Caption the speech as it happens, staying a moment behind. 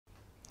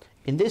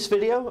In this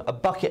video, a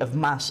bucket of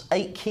mass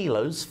 8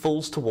 kilos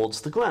falls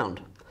towards the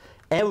ground.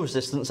 Air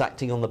resistance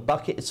acting on the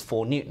bucket is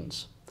 4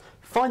 newtons.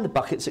 Find the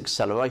bucket's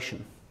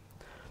acceleration.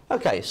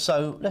 Okay,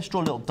 so let's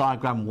draw a little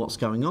diagram of what's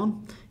going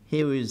on.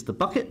 Here is the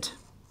bucket,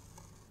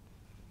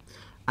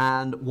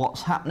 and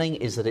what's happening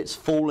is that it's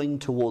falling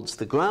towards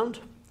the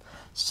ground,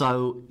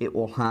 so it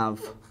will have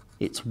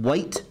its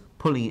weight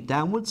pulling it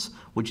downwards,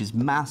 which is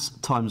mass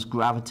times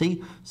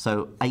gravity,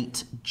 so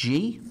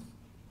 8g.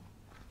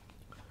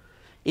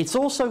 It's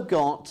also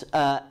got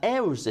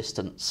air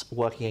resistance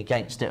working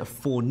against it of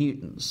 4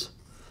 newtons.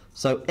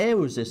 So air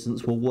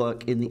resistance will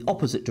work in the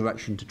opposite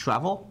direction to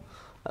travel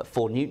at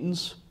 4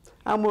 newtons,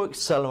 and we're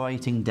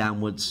accelerating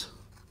downwards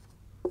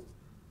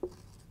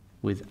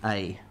with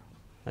A.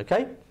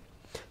 Okay?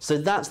 So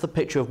that's the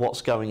picture of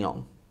what's going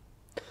on.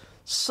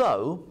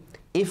 So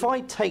if I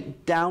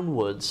take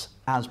downwards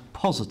as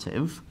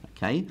positive,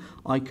 okay,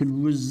 I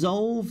can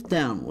resolve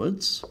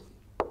downwards,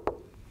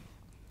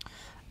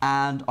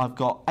 and I've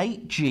got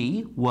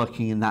 8g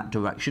working in that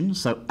direction,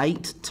 so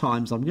 8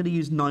 times, I'm going to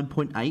use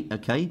 9.8,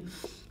 okay,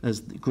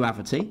 as the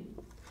gravity,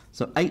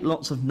 so 8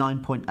 lots of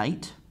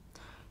 9.8,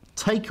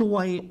 take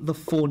away the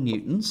 4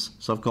 newtons,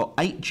 so I've got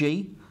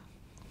 8g,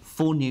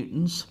 4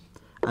 newtons,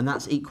 and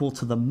that's equal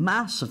to the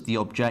mass of the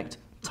object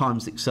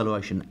times the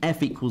acceleration,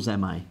 F equals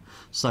ma,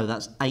 so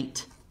that's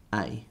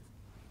 8a.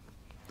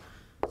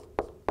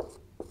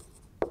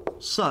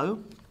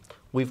 So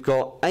we've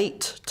got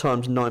 8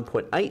 times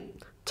 9.8,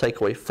 take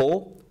away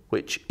 4,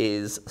 which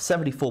is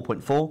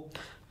 74.4,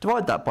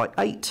 divide that by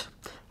 8,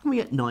 and we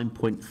get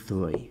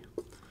 9.3.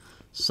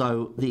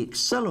 So the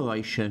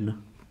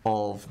acceleration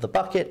of the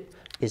bucket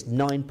is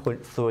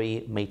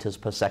 9.3 meters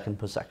per second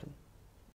per second.